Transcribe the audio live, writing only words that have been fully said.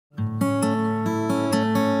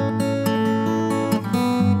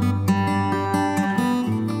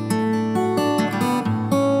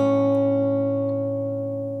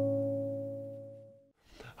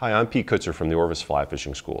Hi, I'm Pete Kutzer from the ORVIS Fly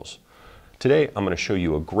Fishing Schools. Today I'm going to show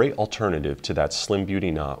you a great alternative to that Slim Beauty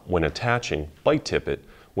knot when attaching bite tippet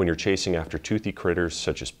when you're chasing after toothy critters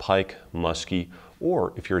such as pike, musky,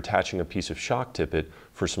 or if you're attaching a piece of shock tippet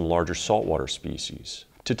for some larger saltwater species.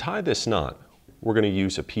 To tie this knot, we're going to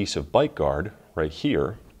use a piece of bite guard right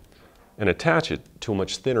here and attach it to a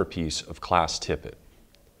much thinner piece of class tippet.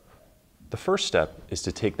 The first step is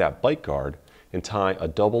to take that bite guard and tie a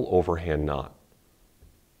double overhand knot.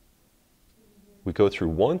 We go through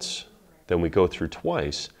once, then we go through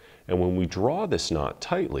twice, and when we draw this knot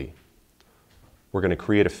tightly, we're going to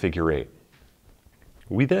create a figure eight.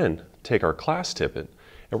 We then take our class tippet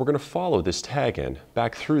and we're going to follow this tag end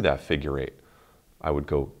back through that figure eight. I would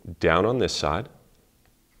go down on this side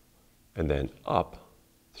and then up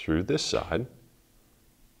through this side,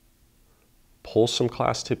 pull some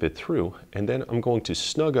class tippet through, and then I'm going to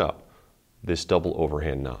snug up this double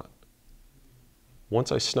overhand knot.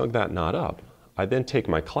 Once I snug that knot up, I then take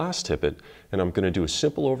my class tippet and I'm going to do a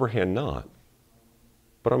simple overhand knot,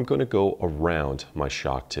 but I'm going to go around my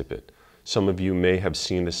shock tippet. Some of you may have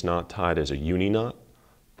seen this knot tied as a uni knot,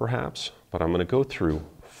 perhaps, but I'm going to go through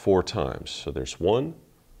 4 times. So there's 1,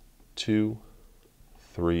 2,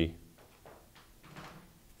 3,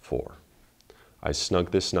 4. I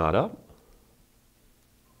snug this knot up,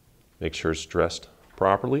 make sure it's dressed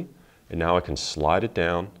properly, and now I can slide it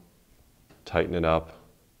down, tighten it up,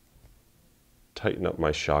 tighten up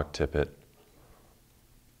my shock tippet,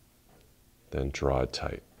 then draw it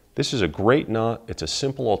tight. This is a great knot. It's a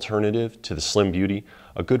simple alternative to the Slim Beauty.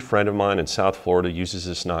 A good friend of mine in South Florida uses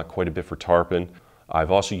this knot quite a bit for tarpon. I've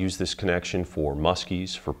also used this connection for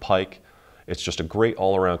muskies, for pike. It's just a great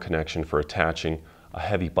all-around connection for attaching a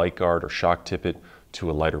heavy bite guard or shock tippet to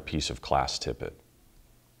a lighter piece of class tippet.